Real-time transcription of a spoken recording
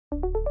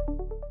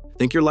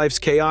Think your life's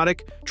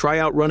chaotic? Try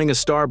outrunning a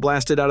star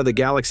blasted out of the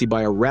galaxy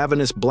by a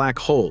ravenous black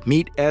hole.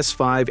 Meet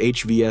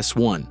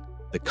S5HVS1,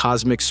 the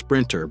cosmic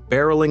sprinter,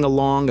 barreling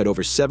along at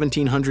over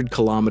 1,700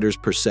 kilometers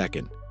per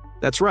second.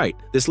 That's right,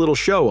 this little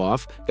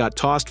show-off got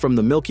tossed from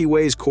the Milky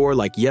Way's core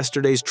like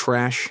yesterday's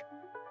trash.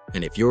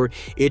 And if you're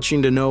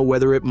itching to know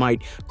whether it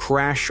might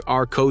crash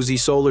our cozy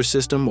solar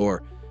system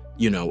or,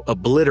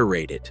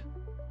 obliterate it,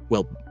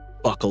 well,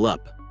 buckle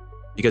up.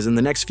 Because in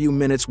the next few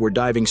minutes, we're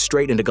diving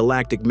straight into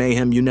galactic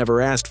mayhem you never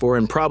asked for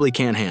and probably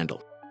can't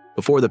handle.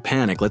 Before the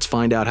panic, let's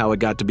find out how it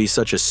got to be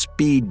such a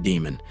speed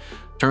demon.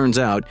 Turns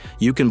out,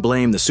 you can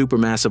blame the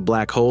supermassive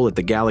black hole at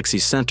the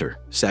galaxy's center,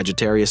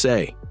 Sagittarius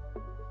A.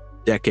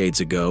 Decades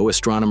ago,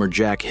 astronomer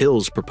Jack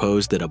Hills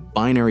proposed that a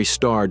binary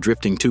star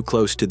drifting too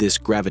close to this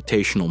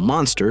gravitational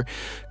monster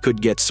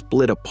could get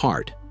split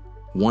apart.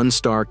 One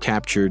star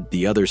captured,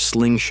 the other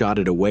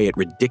slingshotted away at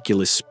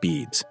ridiculous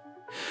speeds.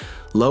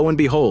 Lo and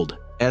behold,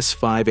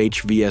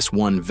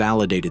 S5HVS1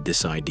 validated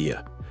this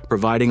idea,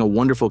 providing a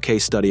wonderful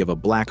case study of a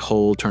black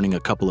hole turning a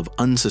couple of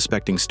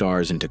unsuspecting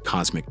stars into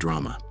cosmic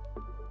drama.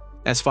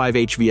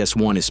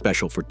 S5HVS1 is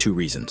special for two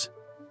reasons.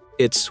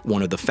 It's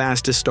one of the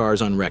fastest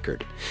stars on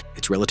record.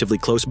 It's relatively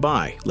close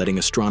by, letting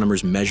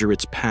astronomers measure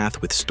its path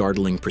with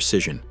startling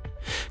precision.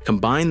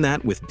 Combine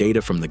that with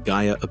data from the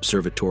Gaia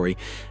Observatory,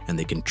 and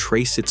they can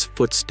trace its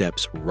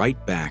footsteps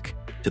right back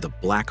to the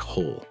black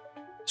hole.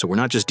 So we're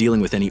not just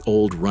dealing with any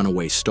old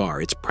runaway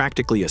star, it's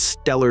practically a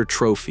stellar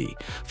trophy,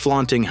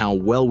 flaunting how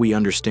well we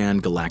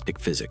understand galactic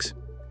physics.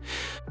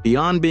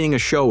 Beyond being a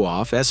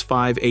show-off,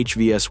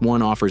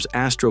 S5HVS1 offers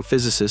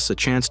astrophysicists a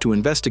chance to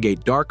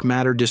investigate dark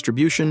matter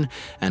distribution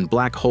and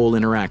black hole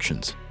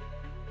interactions.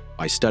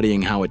 By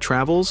studying how it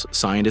travels,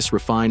 scientists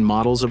refine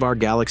models of our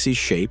galaxy's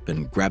shape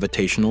and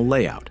gravitational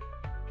layout.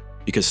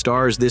 Because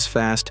stars this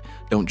fast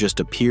don't just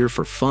appear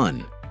for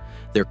fun.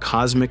 They're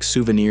cosmic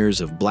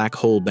souvenirs of black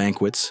hole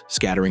banquets,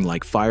 scattering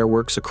like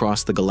fireworks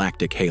across the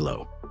galactic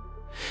halo.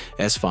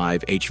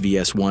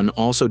 S5HVS1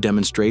 also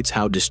demonstrates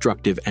how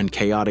destructive and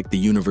chaotic the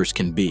universe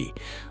can be,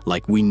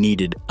 like we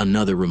needed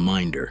another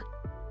reminder.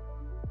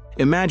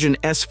 Imagine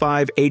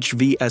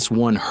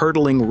S5HVS1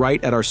 hurtling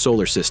right at our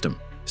solar system.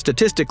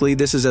 Statistically,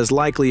 this is as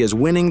likely as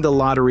winning the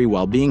lottery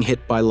while being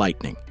hit by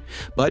lightning.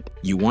 But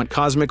you want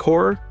cosmic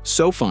horror?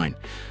 So fine.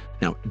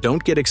 Now,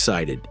 don't get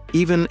excited.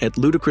 Even at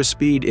ludicrous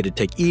speed, it'd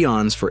take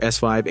eons for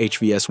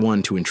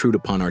S5HVS1 to intrude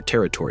upon our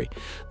territory.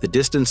 The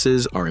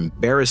distances are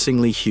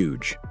embarrassingly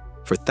huge.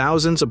 For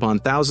thousands upon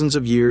thousands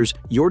of years,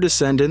 your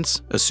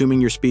descendants, assuming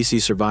your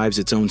species survives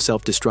its own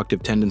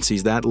self-destructive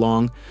tendencies that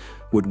long,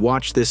 would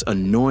watch this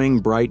annoying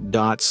bright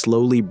dot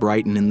slowly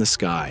brighten in the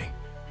sky.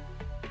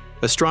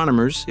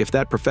 Astronomers, if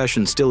that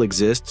profession still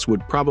exists,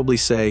 would probably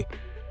say,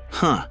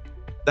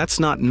 that's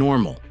not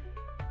normal,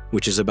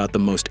 which is about the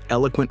most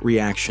eloquent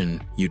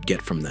reaction you'd get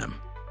from them.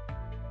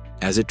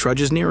 As it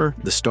trudges nearer,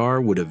 the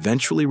star would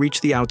eventually reach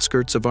the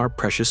outskirts of our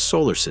precious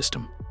solar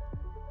system.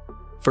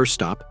 First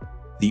stop,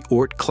 the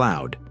Oort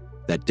cloud,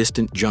 that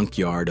distant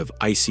junkyard of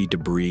icy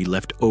debris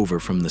left over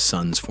from the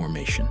sun's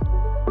formation.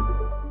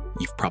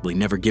 You've probably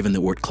never given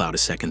the Oort cloud a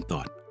second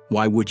thought.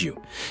 Why would you?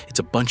 It's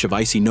a bunch of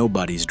icy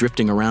nobodies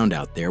drifting around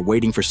out there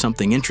waiting for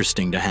something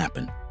interesting to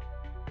happen.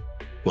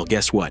 Well,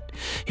 guess what?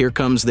 Here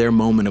comes their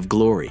moment of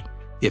glory.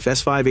 If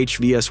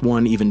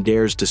S5HVS1 even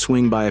dares to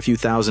swing by a few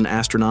thousand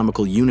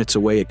astronomical units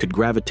away, it could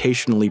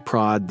gravitationally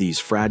prod these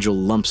fragile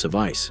lumps of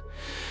ice.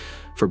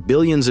 For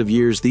billions of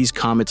years, these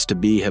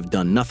comets-to-be have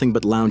done nothing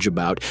but lounge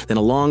about. Then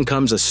along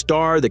comes a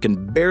star that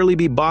can barely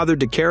be bothered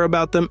to care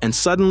about them, and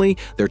suddenly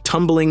they're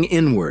tumbling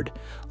inward.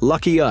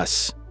 Lucky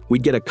us.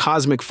 We'd get a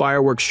cosmic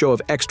fireworks show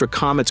of extra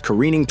comets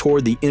careening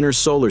toward the inner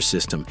solar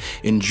system.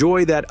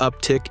 Enjoy that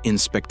uptick in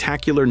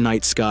spectacular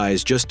night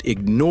skies. Just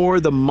ignore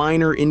the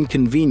minor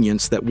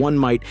inconvenience that one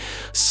might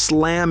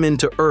slam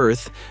into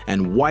Earth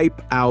and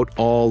wipe out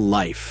all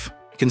life.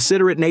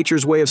 Consider it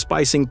nature's way of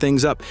spicing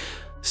things up.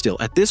 Still,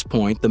 at this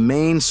point, the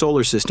main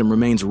solar system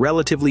remains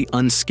relatively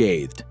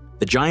unscathed.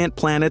 The giant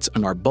planets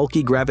and our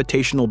bulky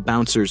gravitational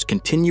bouncers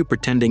continue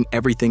pretending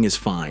everything is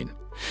fine.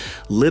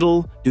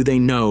 Little do they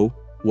know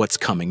what's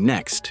coming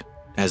next.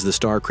 As the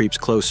star creeps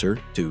closer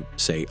to,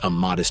 say, a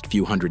modest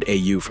few hundred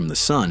AU from the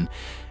Sun,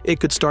 it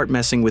could start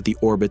messing with the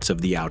orbits of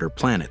the outer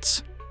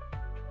planets.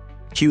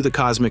 Cue the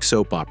cosmic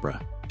soap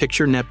opera.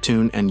 Picture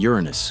Neptune and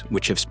Uranus,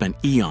 which have spent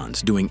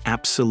eons doing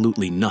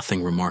absolutely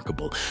nothing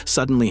remarkable,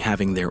 suddenly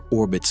having their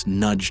orbits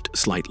nudged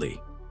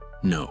slightly.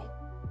 No,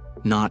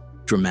 not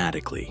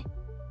dramatically.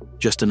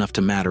 Just enough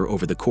to matter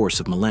over the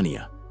course of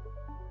millennia.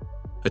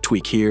 A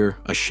tweak here,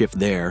 a shift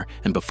there,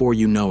 and before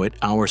you know it,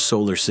 our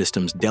solar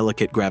system's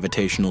delicate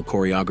gravitational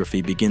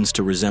choreography begins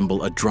to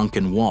resemble a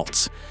drunken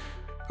waltz.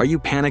 Are you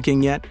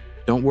panicking yet?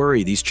 Don't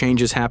worry, these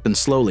changes happen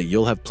slowly.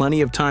 You'll have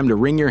plenty of time to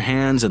wring your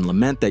hands and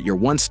lament that your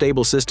once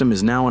stable system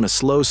is now on a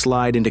slow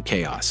slide into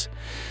chaos.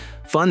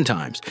 Fun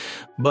times.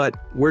 But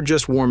we're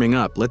just warming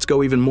up. Let's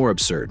go even more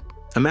absurd.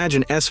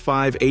 Imagine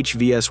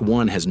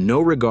S5HVS1 has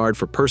no regard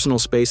for personal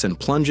space and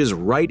plunges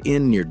right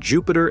in near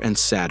Jupiter and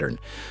Saturn,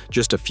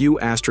 just a few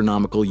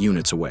astronomical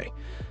units away.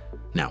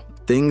 Now,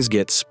 Things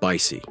get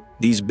spicy.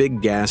 These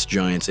big gas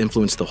giants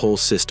influence the whole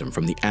system,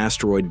 from the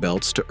asteroid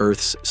belts to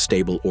Earth's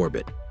stable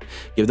orbit.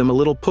 Give them a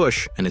little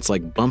push, and it's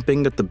like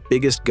bumping at the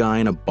biggest guy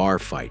in a bar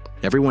fight.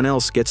 Everyone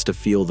else gets to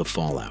feel the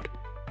fallout.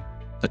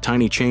 A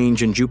tiny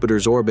change in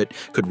Jupiter's orbit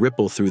could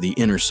ripple through the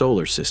inner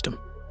solar system.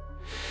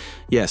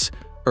 Yes,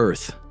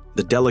 Earth,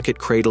 the delicate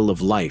cradle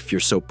of life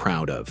you're so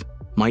proud of,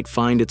 might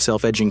find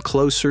itself edging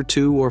closer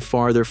to or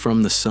farther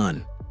from the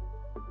sun.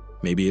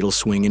 Maybe it'll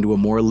swing into a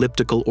more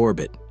elliptical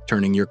orbit,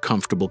 turning your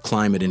comfortable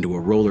climate into a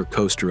roller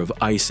coaster of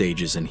ice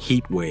ages and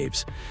heat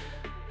waves.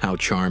 How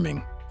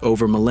charming.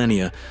 Over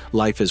millennia,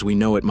 life as we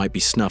know it might be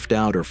snuffed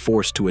out or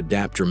forced to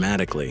adapt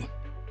dramatically.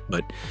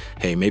 But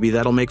hey, maybe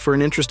that'll make for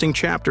an interesting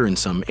chapter in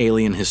some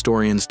alien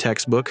historian's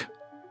textbook.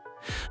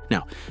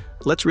 Now,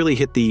 let's really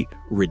hit the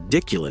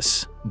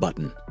ridiculous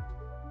button.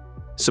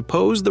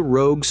 Suppose the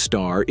rogue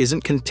star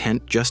isn't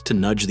content just to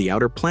nudge the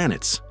outer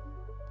planets.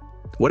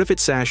 What if it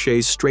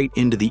sashays straight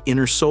into the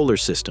inner solar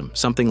system,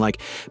 something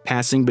like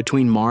passing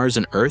between Mars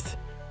and Earth?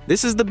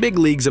 This is the big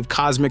leagues of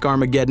cosmic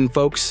Armageddon,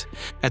 folks.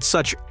 At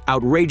such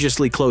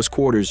outrageously close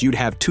quarters, you'd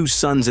have two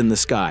suns in the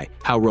sky,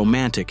 how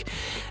romantic,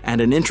 and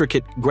an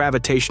intricate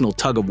gravitational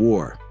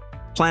tug-of-war.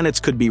 Planets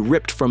could be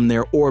ripped from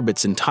their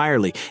orbits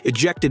entirely,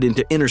 ejected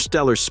into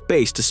interstellar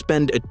space to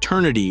spend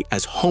eternity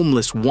as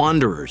homeless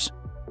wanderers.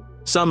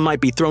 Some might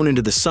be thrown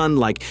into the sun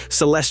like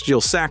celestial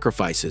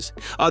sacrifices.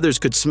 Others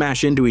could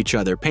smash into each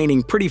other,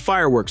 painting pretty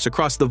fireworks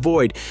across the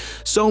void.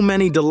 So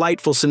many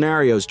delightful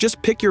scenarios.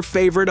 Just pick your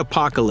favorite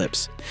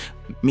apocalypse.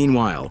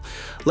 Meanwhile,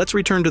 let's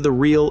return to the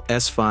real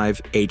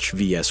S5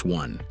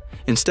 HVS1.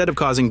 Instead of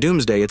causing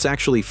doomsday, it's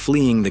actually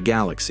fleeing the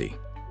galaxy.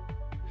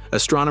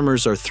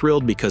 Astronomers are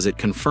thrilled because it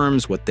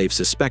confirms what they've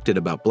suspected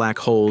about black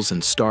holes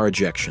and star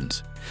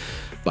ejections.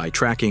 By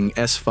tracking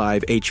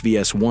S5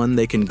 HVS1,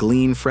 they can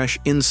glean fresh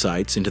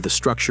insights into the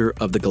structure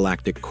of the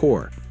galactic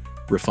core,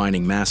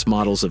 refining mass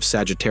models of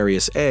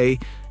Sagittarius A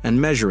and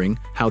measuring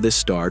how this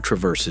star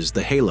traverses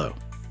the halo.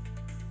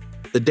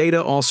 The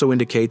data also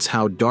indicates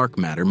how dark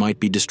matter might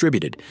be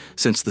distributed,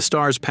 since the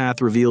star's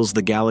path reveals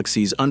the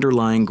galaxy's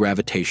underlying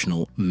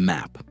gravitational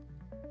map.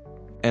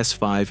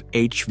 S5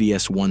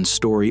 HVS1's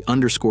story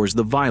underscores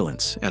the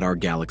violence at our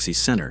galaxy's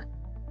center.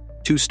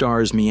 Two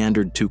stars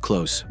meandered too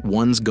close,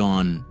 one's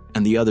gone,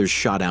 and the other's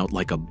shot out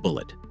like a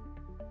bullet.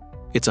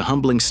 It's a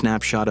humbling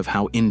snapshot of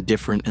how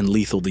indifferent and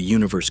lethal the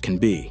universe can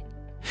be.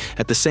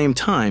 At the same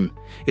time,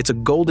 it's a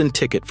golden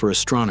ticket for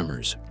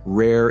astronomers,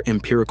 rare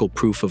empirical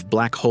proof of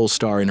black hole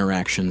star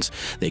interactions.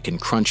 They can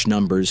crunch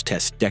numbers,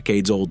 test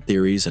decades-old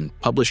theories, and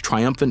publish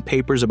triumphant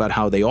papers about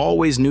how they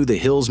always knew the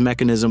Hill's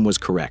mechanism was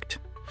correct.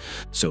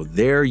 So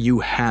there you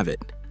have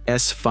it,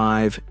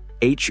 S5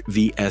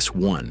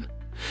 HVS1.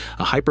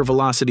 A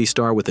hypervelocity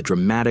star with a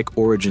dramatic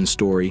origin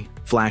story,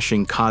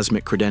 flashing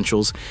cosmic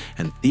credentials,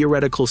 and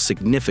theoretical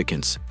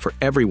significance for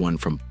everyone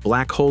from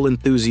black hole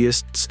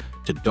enthusiasts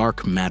to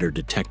dark matter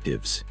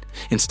detectives.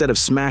 Instead of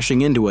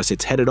smashing into us,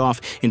 it's headed off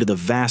into the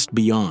vast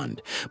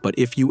beyond. But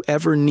if you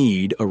ever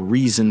need a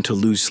reason to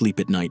lose sleep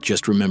at night,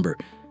 just remember,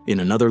 in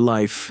another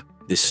life,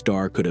 this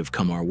star could have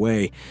come our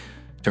way,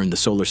 turned the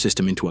solar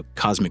system into a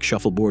cosmic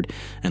shuffleboard,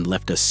 and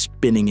left us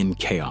spinning in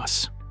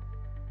chaos.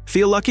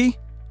 Feel lucky?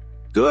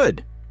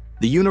 Good.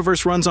 The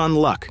universe runs on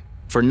luck.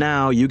 For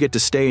now, you get to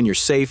stay in your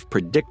safe,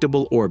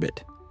 predictable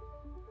orbit.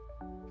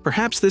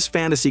 Perhaps this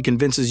fantasy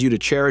convinces you to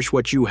cherish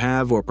what you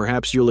have, or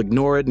perhaps you'll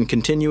ignore it and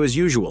continue as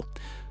usual.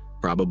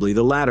 Probably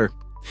the latter.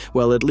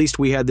 Well, at least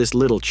we had this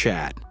little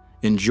chat.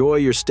 Enjoy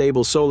your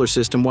stable solar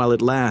system while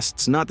it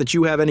lasts, not that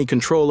you have any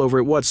control over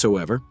it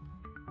whatsoever.